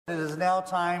It is now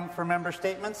time for member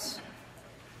statements.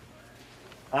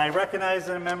 I recognize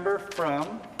a member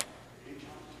from...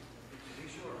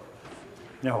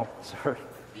 No, sorry.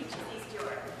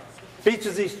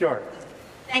 Beaches East York.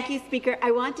 Thank you, Speaker.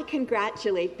 I want to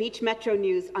congratulate Beach Metro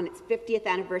News on its 50th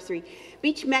anniversary.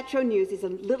 Beach Metro News is a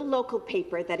little local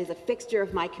paper that is a fixture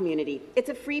of my community. It's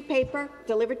a free paper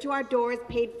delivered to our doors,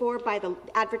 paid for by the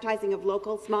advertising of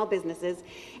local small businesses,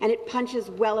 and it punches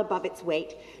well above its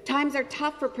weight. Times are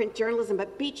tough for print journalism,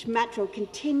 but Beach Metro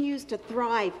continues to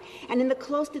thrive. And in the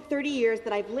close to 30 years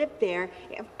that I've lived there,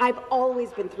 I've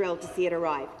always been thrilled to see it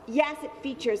arrive. Yes, it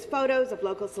features photos of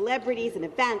local celebrities and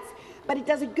events, but it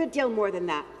does a good deal more than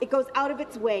that. It goes out of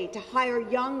its way to hire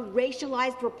young,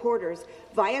 racialized reporters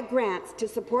via grants to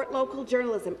support local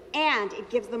journalism, and it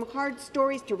gives them hard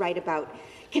stories to write about.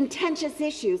 Contentious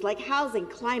issues like housing,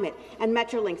 climate, and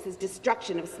Metrolinx's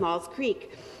destruction of Smalls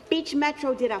Creek. Beach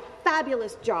Metro did a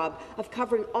fabulous job of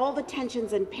covering all the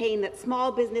tensions and pain that small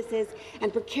businesses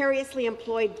and precariously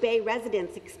employed Bay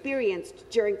residents experienced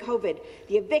during COVID.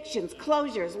 The evictions,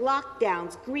 closures,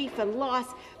 lockdowns, grief and loss,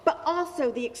 but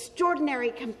also the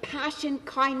extraordinary compassion,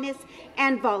 kindness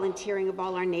and volunteering of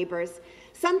all our neighbours.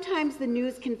 Sometimes the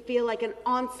news can feel like an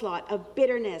onslaught of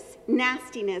bitterness,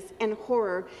 nastiness and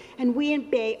horror, and we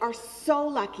in Bay are so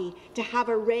lucky to have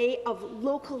a ray of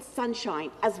local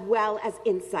sunshine as well as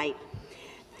insight.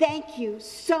 Thank you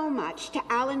so much to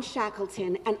Alan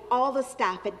Shackleton and all the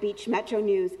staff at Beach Metro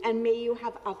News, and may you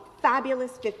have a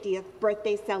fabulous 50th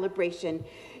birthday celebration.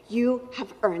 You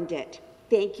have earned it.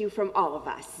 Thank you from all of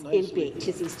us in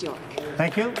Beaches East York.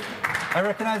 Thank you. I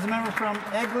recognize the member from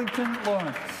Eglinton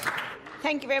Lawrence.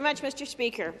 Thank you very much, Mr.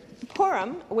 Speaker.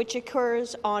 Purim, which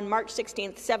occurs on March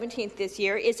 16th, 17th this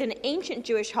year, is an ancient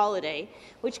Jewish holiday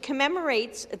which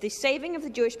commemorates the saving of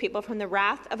the Jewish people from the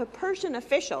wrath of a Persian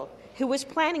official who was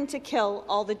planning to kill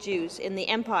all the Jews in the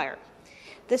empire.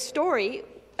 The story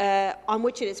on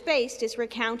which it is based is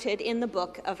recounted in the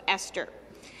book of Esther.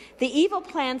 The evil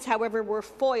plans, however, were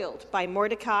foiled by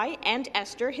Mordecai and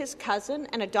Esther, his cousin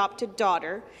and adopted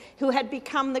daughter, who had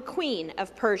become the queen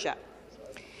of Persia.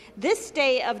 This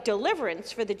day of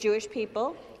deliverance for the Jewish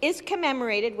people is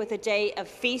commemorated with a day of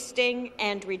feasting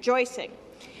and rejoicing.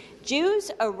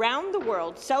 Jews around the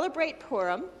world celebrate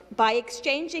Purim by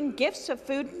exchanging gifts of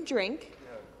food and drink,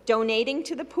 donating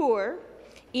to the poor,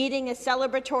 eating a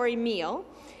celebratory meal,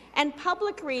 and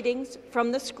public readings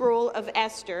from the Scroll of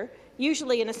Esther,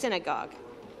 usually in a synagogue.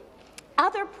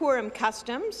 Other Purim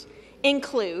customs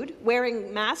include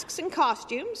wearing masks and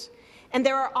costumes, and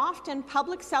there are often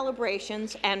public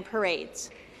celebrations and parades.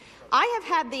 I have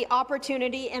had the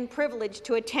opportunity and privilege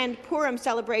to attend Purim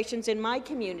celebrations in my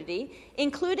community,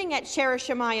 including at Sara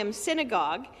Singh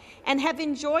Synagogue, and have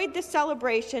enjoyed the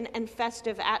celebration and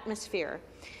festive atmosphere.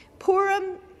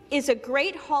 Purim is a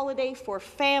great holiday for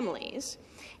families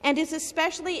and is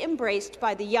especially embraced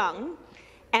by the young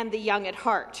and the young at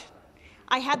heart.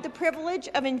 I had the privilege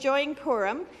of enjoying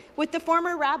Purim with the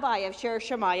former rabbi of Sara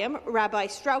Singh, Rabbi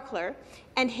Strauchler,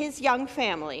 and his young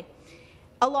family,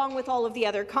 along with all of the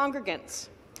other congregants.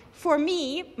 For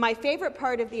me, my favorite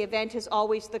part of the event is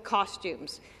always the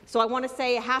costumes. So I want to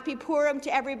say a happy Purim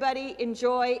to everybody.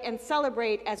 Enjoy and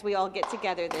celebrate as we all get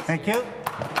together this year. Thank you.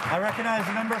 I recognize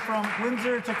the member from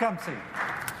Windsor-Tecumseh.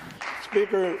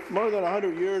 Speaker, more than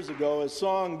 100 years ago, a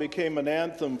song became an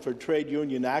anthem for trade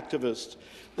union activists.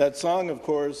 That song, of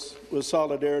course, was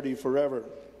Solidarity Forever.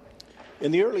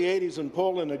 In the early 80s in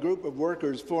Poland, a group of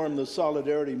workers formed the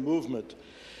Solidarity Movement.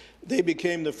 They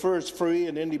became the first free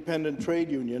and independent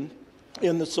trade union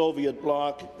in the Soviet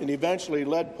bloc and eventually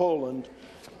led Poland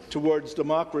towards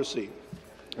democracy.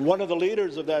 One of the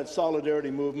leaders of that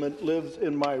Solidarity Movement lives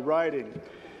in my riding.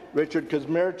 Richard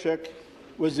Kazmierczak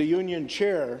was the union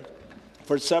chair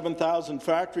for 7,000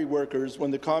 factory workers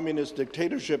when the communist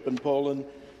dictatorship in Poland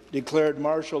declared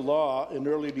martial law in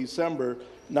early December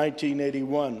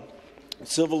 1981.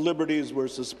 Civil liberties were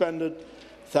suspended,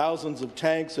 thousands of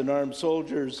tanks and armed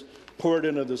soldiers poured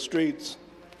into the streets.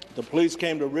 The police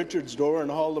came to Richard's door and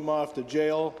hauled him off to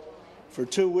jail. For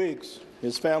 2 weeks,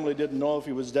 his family didn't know if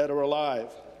he was dead or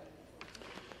alive.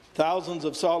 Thousands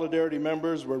of Solidarity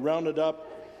members were rounded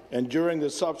up, and during the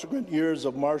subsequent years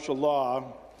of martial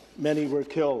law, many were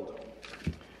killed.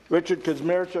 Richard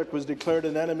Kazmierczak was declared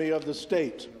an enemy of the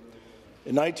state.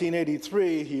 In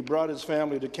 1983, he brought his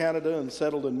family to Canada and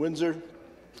settled in Windsor.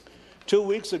 2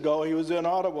 weeks ago, he was in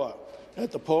Ottawa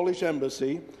at the Polish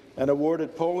Embassy and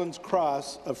awarded Poland's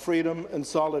Cross of Freedom and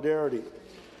Solidarity.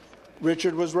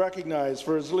 Richard was recognized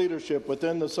for his leadership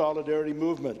within the Solidarity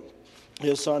movement.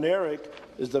 His son Eric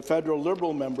is the federal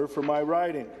Liberal member for my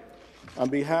riding. On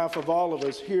behalf of all of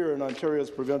us here in Ontario's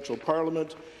provincial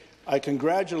parliament, I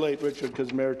congratulate Richard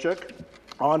Kazmierczuk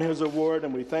on his award,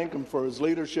 and we thank him for his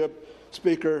leadership.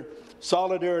 Speaker,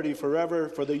 solidarity forever,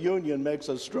 for the union makes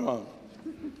us strong.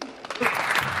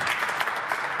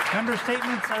 Member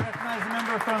statements. I recognize the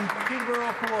member from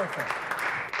Peterborough-Kawartha.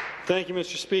 Thank you,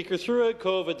 Mr. Speaker. Throughout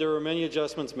COVID, there were many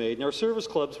adjustments made, and our service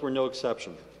clubs were no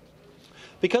exception.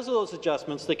 Because of those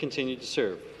adjustments, they continue to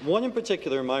serve. One in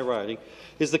particular in my riding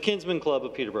is the Kinsman Club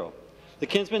of Peterborough. The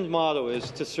Kinsman motto is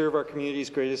to serve our community's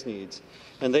greatest needs,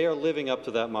 and they are living up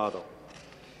to that motto.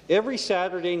 Every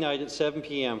Saturday night at 7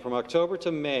 p.m. from October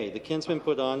to May, the Kinsmen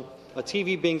put on a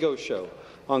TV bingo show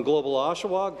on Global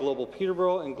Oshawa, Global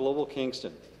Peterborough, and Global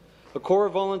Kingston. A corps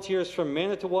of volunteers from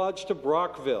Manitowodge to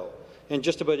Brockville and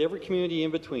just about every community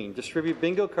in between distribute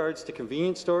bingo cards to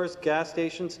convenience stores, gas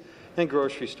stations, and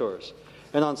grocery stores.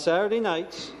 And on Saturday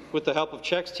nights, with the help of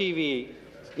Chex TV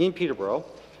in Peterborough,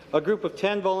 a group of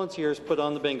 10 volunteers put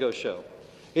on the bingo show.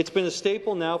 It's been a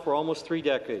staple now for almost 3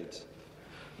 decades.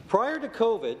 Prior to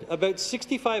COVID, about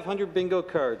 6,500 bingo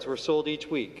cards were sold each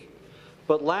week.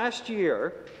 But last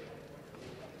year,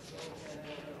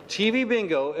 TV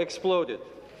bingo exploded,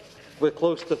 with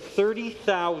close to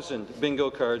 30,000 bingo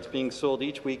cards being sold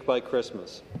each week by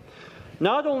Christmas.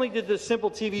 Not only did this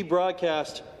simple TV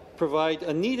broadcast provide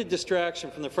a needed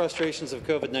distraction from the frustrations of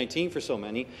COVID-19 for so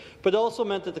many, but also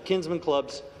meant that the Kinsman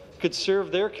Clubs could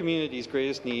serve their community's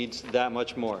greatest needs that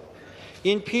much more.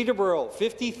 In Peterborough,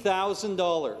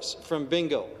 $50,000 from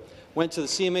bingo went to the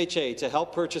CMHA to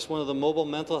help purchase one of the mobile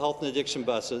mental health and addiction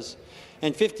buses,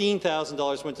 and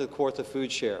 $15,000 went to the Kawartha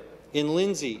Food Share. In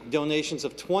Lindsay, donations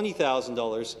of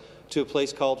 $20,000 to a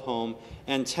place called Home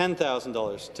and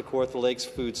 $10,000 to Kawartha Lakes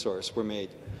Food Source were made.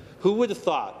 Who would have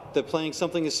thought that playing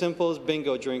something as simple as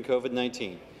bingo during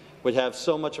COVID-19 would have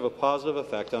so much of a positive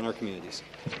effect on our communities?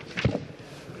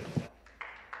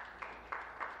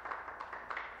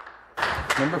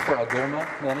 Member for Algoma,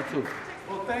 Manitou.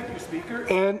 Well, thank you, Speaker.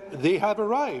 And they have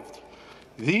arrived.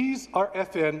 These are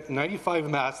FN 95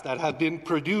 masks that have been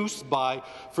produced by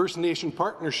First Nation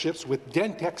partnerships with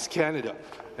Dentex Canada.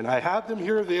 And I have them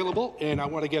here available, and I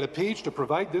want to get a page to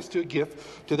provide this to a gift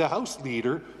to the House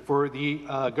Leader for the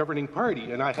governing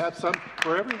party. And I have some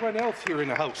for everyone else here in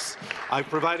the House. I've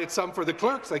provided some for the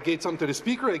clerks, I gave some to the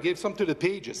Speaker, I gave some to the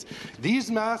pages. These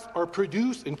masks are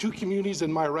produced in 2 communities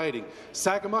in my riding,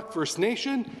 Sagamok First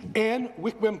Nation and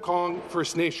Wickwemkong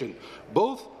First Nation.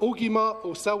 Both Ogima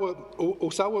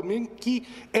Osawaminki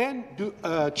and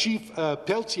Chief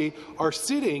Pelletier are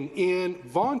sitting in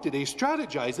Vaughan today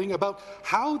strategizing about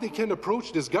how they can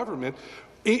approach this government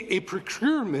a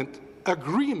procurement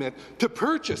agreement to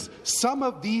purchase some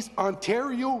of these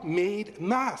Ontario-made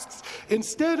masks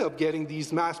instead of getting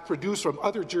these masks produced from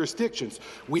other jurisdictions.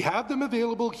 We have them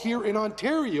available here in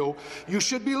Ontario. You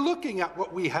should be looking at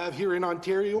what we have here in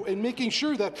Ontario and making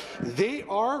sure that they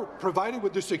are provided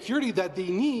with the security that they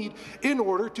need in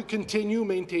order to continue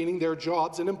maintaining their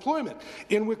jobs and employment.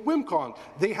 In Wickwemkong,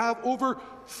 they have over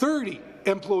 30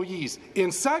 employees.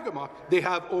 In Sagamok, they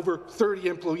have over 30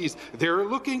 employees. They're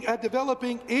looking at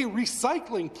developing a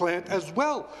recycling plant as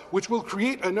well, which will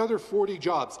create another 40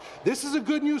 jobs. This is a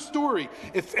good news story.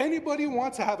 If anybody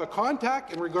wants to have a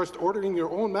contact in regards to ordering your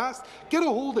own masks, get a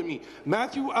hold of me.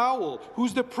 Matthew Owl,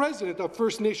 who's the president of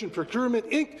First Nation Procurement,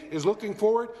 Inc., is looking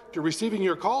forward to receiving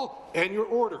your call and your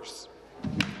orders.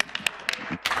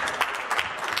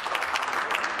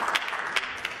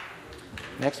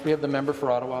 Next, we have the member for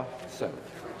Ottawa South.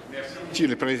 Monsieur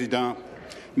le Président,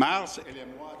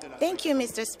 Thank you,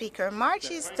 Mr. Speaker. March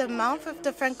is the month of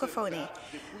the Francophonie.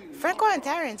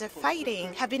 Franco-Ontarians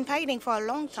have been fighting for a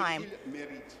long time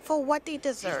for what they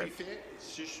deserve.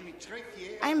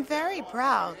 I'm very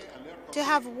proud to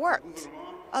have worked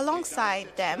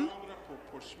alongside them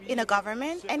in a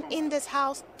government and in this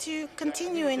House to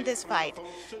continue in this fight.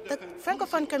 The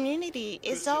Francophone community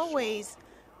is always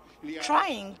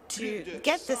trying to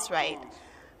get this right.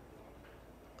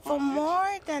 For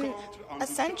more than a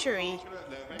century,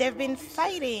 they've been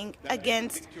fighting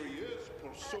against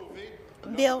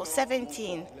Bill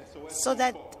 17 so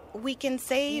that we can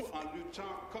save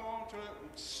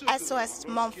SOS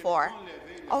Montfort,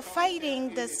 or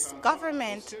fighting this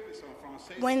government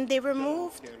when they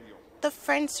removed the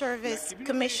French Service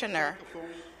Commissioner.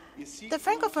 The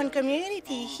Francophone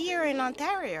community here in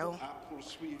Ontario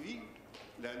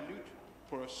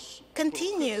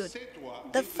continued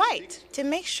the fight to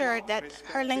make sure that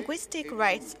her linguistic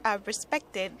rights are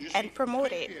respected and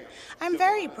promoted. I'm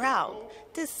very proud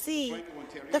to see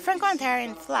the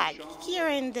Franco-Ontarian flag here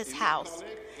in this House,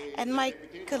 and my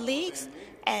colleagues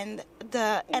and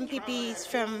the MPPs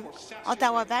from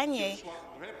Ottawa-Vanier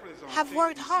have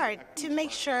worked hard to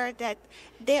make sure that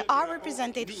they are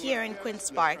represented here in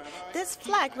Queen's Park. This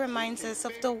flag reminds us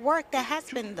of the work that has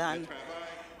been done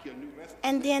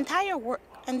and the entire work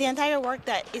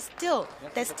that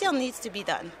still needs to be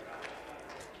done.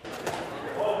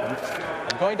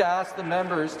 I'm going to ask the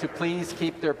members to please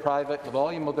keep the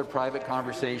volume of their private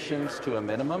conversations to a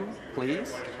minimum,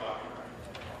 please.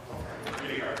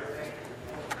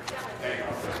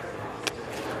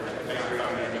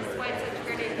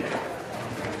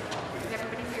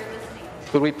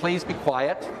 Could we please be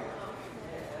quiet?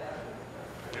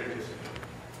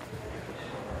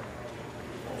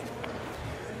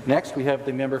 Next, we have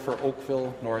the member for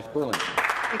Oakville North Burlington.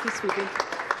 Thank you, Speaker.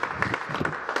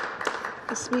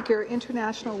 Speaker,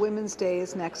 International Women's Day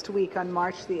is next week on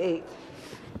March the 8th.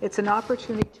 It's an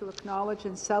opportunity to acknowledge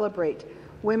and celebrate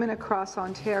women across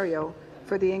Ontario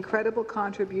for the incredible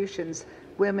contributions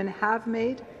women have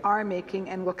made, are making,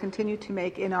 and will continue to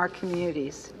make in our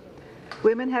communities.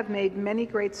 Women have made many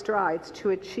great strides to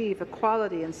achieve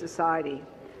equality in society,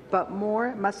 but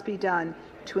more must be done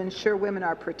to ensure women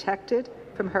are protected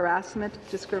from harassment,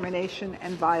 discrimination,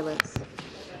 and violence.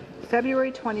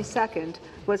 February 22nd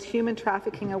was Human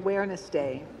Trafficking Awareness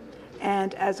Day,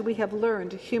 and as we have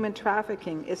learned, human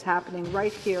trafficking is happening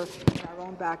right here in our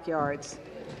own backyards.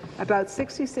 About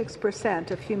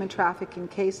 66% of human trafficking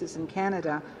cases in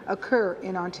Canada occur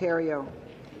in Ontario.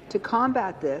 To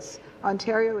combat this,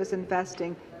 Ontario is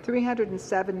investing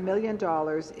 $307 million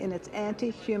in its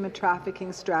anti-human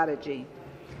trafficking strategy.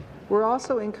 We're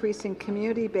also increasing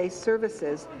community-based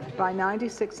services by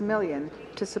 $96 million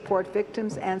to support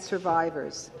victims and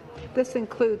survivors. This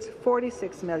includes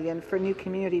 $46 million for new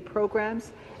community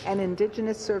programs and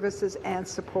Indigenous services and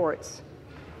supports.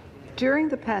 During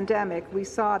the pandemic, we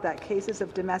saw that cases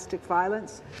of domestic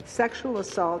violence, sexual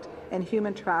assault, and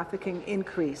human trafficking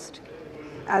increased.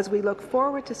 As we look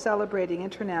forward to celebrating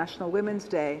International Women's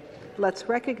Day, let's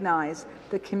recognize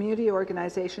the community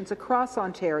organizations across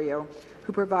Ontario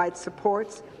who provide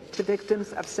supports to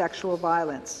victims of sexual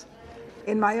violence.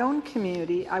 In my own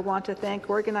community, I want to thank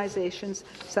organizations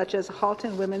such as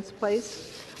Halton Women's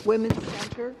Place, Women's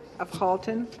Centre of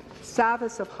Halton,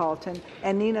 Savas of Halton,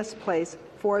 and Nina's Place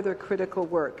for their critical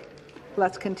work.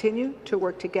 Let's continue to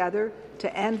work together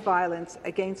to end violence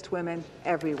against women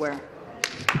everywhere.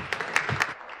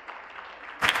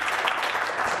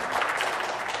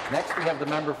 Next, we have the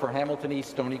member for Hamilton East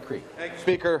Stony Creek. Thank you,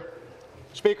 Speaker.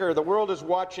 Speaker, the world is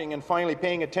watching and finally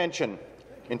paying attention.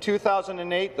 In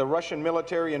 2008, the Russian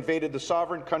military invaded the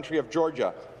sovereign country of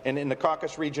Georgia and in the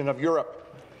Caucasus region of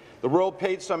Europe. The world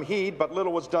paid some heed, but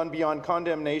little was done beyond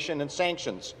condemnation and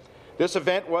sanctions. This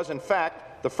event was, in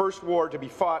fact, the first war to be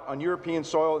fought on European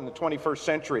soil in the 21st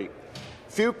century.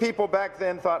 Few people back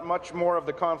then thought much more of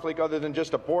the conflict other than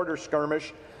just a border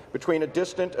skirmish between a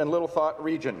distant and little-thought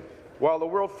region. While the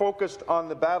world focused on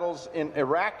the battles in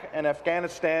Iraq and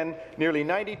Afghanistan, nearly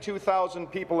 92,000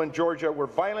 people in Georgia were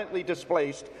violently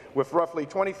displaced, with roughly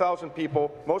 20,000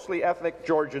 people, mostly ethnic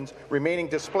Georgians, remaining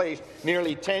displaced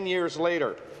nearly 10 years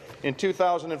later. In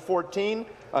 2014,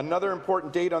 another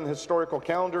important date on the historical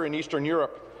calendar in Eastern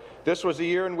Europe. This was the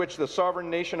year in which the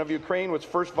sovereign nation of Ukraine was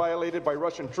first violated by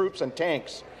Russian troops and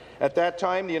tanks. At that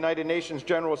time, the United Nations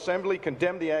General Assembly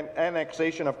condemned the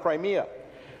annexation of Crimea.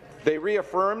 They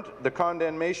reaffirmed the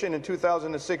condemnation in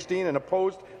 2016 and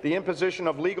opposed the imposition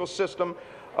of legal system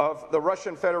of the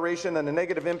Russian Federation and the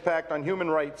negative impact on human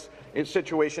rights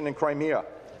situation in Crimea.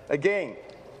 Again,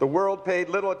 the world paid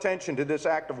little attention to this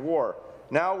act of war.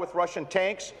 Now, with Russian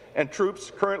tanks and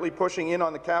troops currently pushing in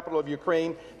on the capital of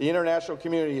Ukraine, the international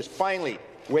community is finally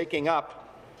waking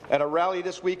up. At a rally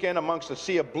this weekend amongst a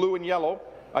sea of blue and yellow,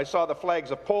 I saw the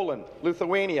flags of Poland,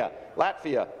 Lithuania,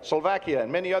 Latvia, Slovakia, and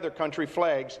many other country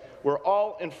flags were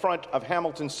all in front of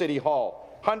Hamilton City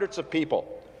Hall. Hundreds of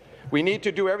people. We need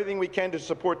to do everything we can to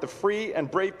support the free and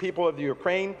brave people of the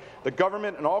Ukraine. The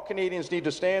government and all Canadians need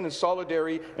to stand in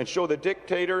solidarity and show the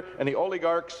dictator and the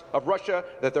oligarchs of Russia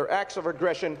that their acts of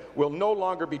aggression will no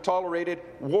longer be tolerated.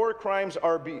 War crimes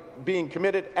are being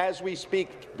committed as we speak,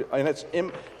 and it's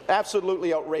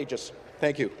absolutely outrageous.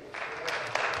 Thank you.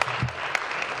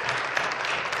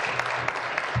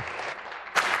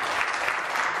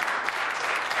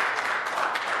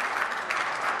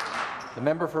 The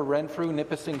member for Renfrew,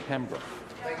 Nipissing, Pembroke.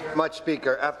 Thank you very much,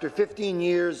 Speaker. After 15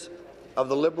 years of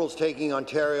the Liberals taking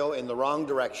Ontario in the wrong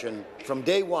direction, from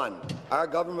day one, our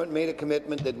government made a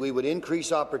commitment that we would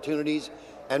increase opportunities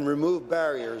and remove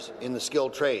barriers in the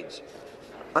skilled trades.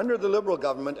 Under the Liberal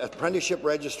government, apprenticeship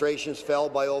registrations fell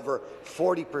by over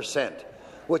 40%,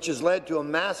 which has led to a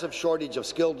massive shortage of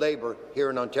skilled labour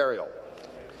here in Ontario.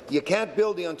 You can't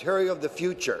build the Ontario of the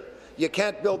future. You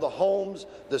can't build the homes,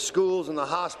 the schools and the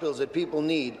hospitals that people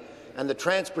need and the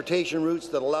transportation routes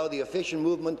that allow the efficient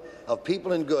movement of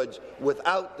people and goods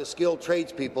without the skilled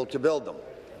tradespeople to build them.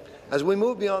 As we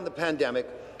move beyond the pandemic,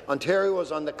 Ontario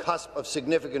is on the cusp of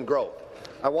significant growth.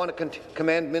 I want to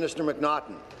commend Minister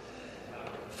McNaughton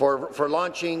for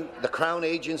launching the Crown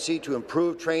Agency to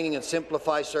improve training and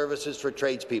simplify services for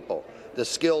tradespeople, the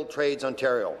Skilled Trades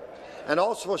Ontario, and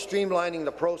also for streamlining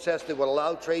the process that would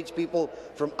allow tradespeople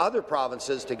from other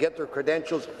provinces to get their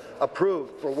credentials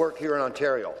approved for work here in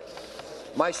Ontario.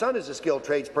 My son is a skilled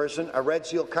tradesperson, a Red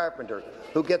Seal carpenter,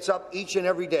 who gets up each and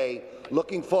every day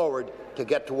looking forward to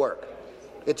get to work.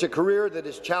 It's a career that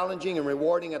is challenging and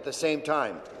rewarding at the same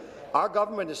time. Our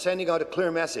government is sending out a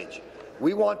clear message.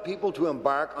 We want people to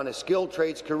embark on a skilled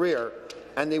trades career,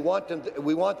 and we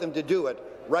want them to do it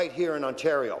right here in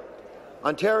Ontario.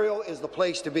 Ontario is the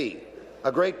place to be,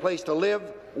 a great place to live,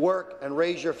 work and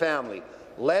raise your family,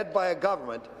 led by a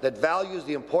government that values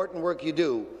the important work you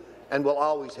do and will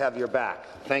always have your back.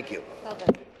 Thank you. Well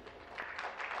done.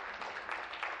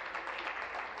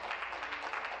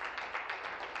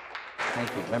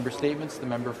 Thank you. Member statements. The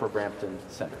member for Brampton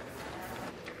Centre.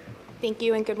 Thank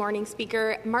you and good morning,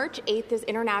 Speaker. March 8th is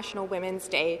International Women's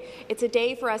Day. It's a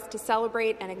day for us to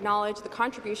celebrate and acknowledge the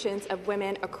contributions of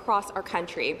women across our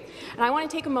country. And I want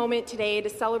to take a moment today to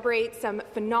celebrate some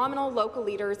phenomenal local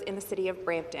leaders in the city of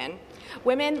Brampton.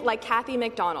 Women like Kathy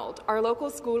McDonald, our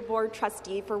local school board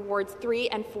trustee for Wards 3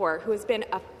 and 4, who has been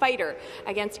a fighter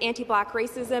against anti-Black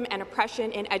racism and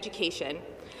oppression in education.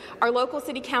 Our local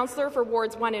city councillor for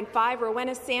Wards 1 and 5,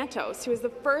 Rowena Santos, who is the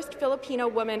first Filipino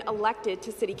woman elected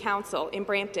to City Council in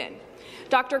Brampton.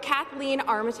 Dr. Kathleen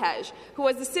Armitage, who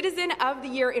was the Citizen of the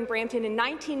Year in Brampton in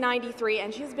 1993,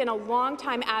 and she has been a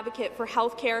long-time advocate for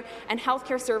healthcare and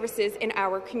healthcare services in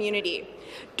our community.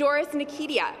 Doris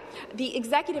Nikitia, the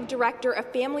Executive Director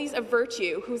of Families of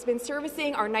Virtue, who's been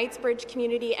servicing our Knightsbridge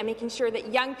community and making sure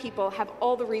that young people have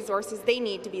all the resources they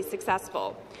need to be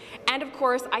successful. And of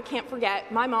course, I can't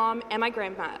forget my mom and my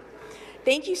grandma.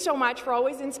 Thank you so much for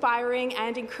always inspiring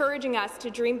and encouraging us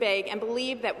to dream big and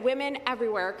believe that women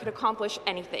everywhere could accomplish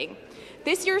anything.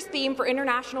 This year's theme for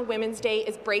International Women's Day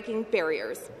is breaking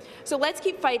barriers. So let's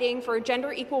keep fighting for a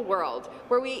gender-equal world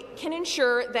where we can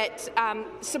ensure that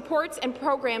supports and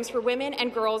programs for women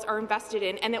and girls are invested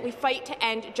in and that we fight to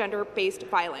end gender-based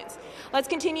violence. Let's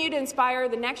continue to inspire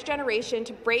the next generation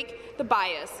to break the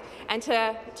bias and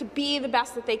to be the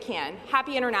best that they can.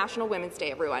 Happy International Women's Day,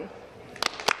 everyone.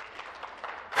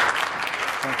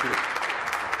 Thank you.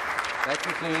 That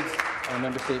concludes our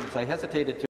member statements. I hesitated to